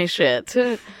over my shit.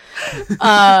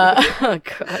 Oh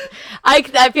God.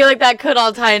 I feel like that could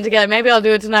all tie in together. Maybe I'll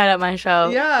do it tonight at my show.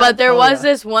 Yeah. But there was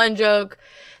this one joke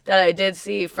that I did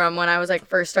see from when I was like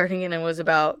first starting in, and it was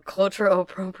about cultural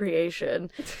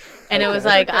appropriation. And it was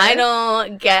like,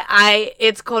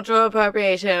 it's cultural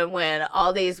appropriation when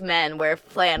all these men wear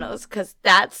flannels because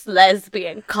that's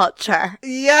lesbian culture.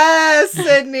 Yes,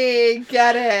 Sydney,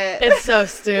 get it. It's so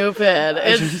stupid.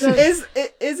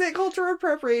 Is it cultural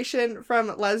appropriation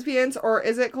from lesbians, or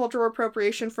is it cultural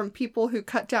appropriation from people who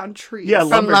cut down trees? Yeah,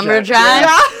 from lumberjacks.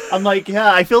 Yeah. I'm like,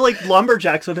 I feel like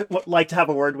lumberjacks would like to have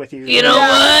a word with you. You know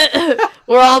what?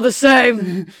 We're all the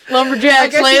same.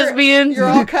 Lumberjacks, lesbians. You're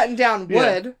all cutting down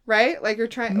wood, right? Like you're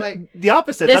trying, like the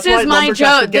opposite. This That's is why my lumberjacks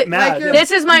joke. would get mad. Like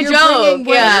This is my you're joke. bringing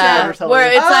wood Yeah, down.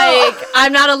 where it's Oh. like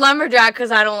I'm not a lumberjack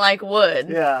because I don't like wood.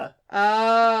 Yeah.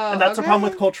 Oh, And that's the problem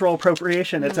with cultural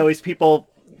appropriation. It's always people,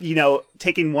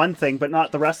 taking one thing but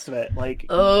not the rest of it. Like,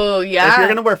 Oh yeah. if you're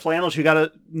gonna wear flannels, you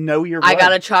gotta know your. I wood.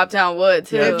 gotta chop down wood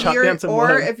too. Yeah, chop down some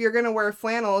wood. if you're gonna wear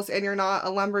flannels and you're not a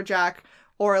lumberjack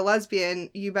or a lesbian,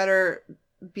 you better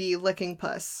be licking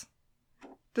puss.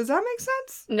 Does that make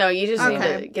sense? No, you just need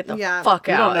Okay. to get the Yeah. fuck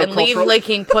You out don't know and leave cultural-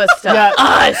 licking puss to Yeah.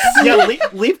 us. Yeah,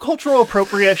 leave cultural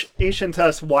appropriation to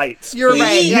us whites. You're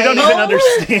right. You Yeah, don't yeah. even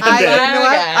understand You it. know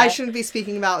what? Okay. I shouldn't be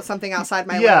speaking about something outside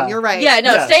my Yeah. lane. You're right. Yeah,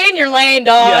 no, Yeah. stay in your lane,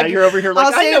 dog. Yeah, you're over here like,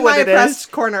 I'll I stay know in what my it is.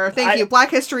 oppressed corner. Thank you. Black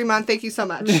History Month. Thank you so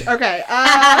much. Okay.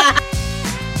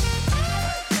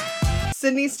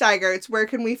 Sydney Stigerts, where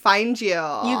can we find you?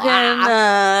 You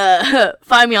can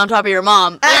find me on top of your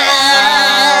mom. Ew, I'm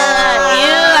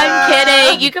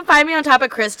kidding. You can find me on top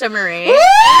of Krista Marie.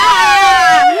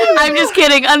 I'm just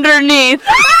kidding. Underneath.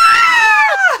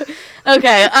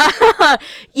 Okay.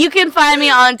 You can find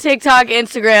me on TikTok,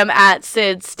 Instagram at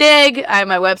Sid Stig. I have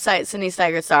my website,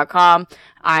 sydneystigerts.com.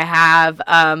 I have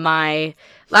my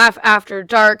Laugh After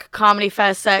Dark Comedy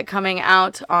Fest set coming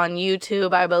out on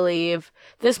YouTube, I believe,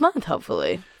 this month,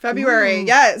 hopefully. February,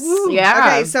 yes.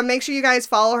 Yeah. Okay, so make sure you guys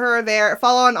follow her there.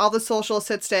 Follow on all the socials,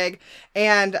 Sid Stig,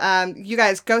 and you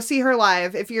guys go see her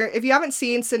live. If you haven't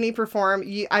seen Sydney perform,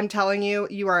 I'm telling you,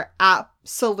 you are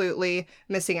absolutely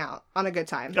missing out on a good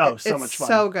time. Oh, It's much fun.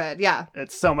 so good, yeah.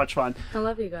 It's so much fun. I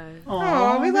love you guys.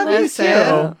 Oh, we love Thank you,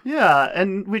 Sid. you. Yeah,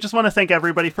 and we just want to thank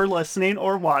everybody for listening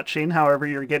or watching, however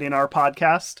you're getting our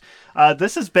podcast.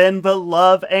 This has been the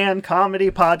Love and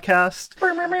Comedy Podcast.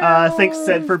 Thanks,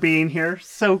 Sid, for being here.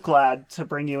 So glad to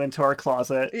bring you into our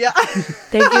closet. Yeah.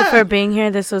 Thank you for being here.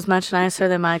 This was much nicer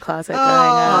than my closet growing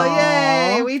Oh,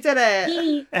 up. yay. We did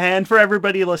it. And for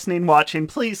everybody listening, watching,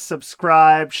 please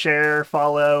subscribe, share,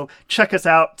 follow. Check us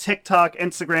out. TikTok,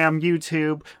 Instagram,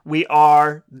 YouTube. We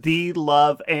are the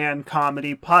Love and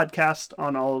Comedy Podcast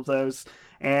on all of those.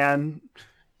 And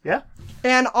yeah.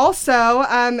 And also,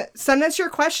 send us your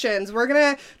questions. We're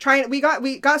gonna try. We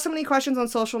got so many questions on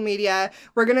social media.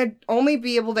 We're gonna only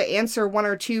be able to answer 1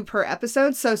 or 2 per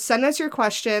episode. So send us your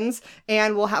questions,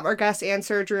 and we'll have our guests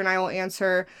answer. Drew and I will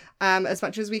answer as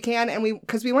much as we can, and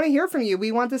because we want to hear from you.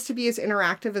 We want this to be as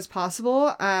interactive as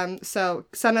possible. So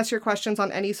send us your questions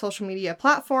on any social media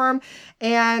platform,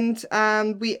 and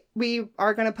we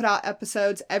are gonna put out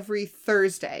episodes every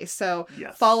Thursday. So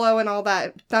Yes. follow and all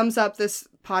that. Thumbs up this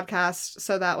podcast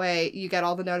so that way you get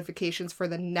all the notifications for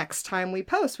the next time we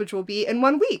post, which will be in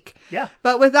 1 week. Yeah.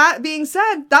 But with that being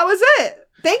said, that was it.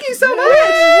 Thank you so much. We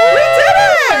did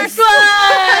it. First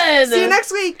one! See you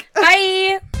next week.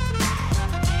 Bye!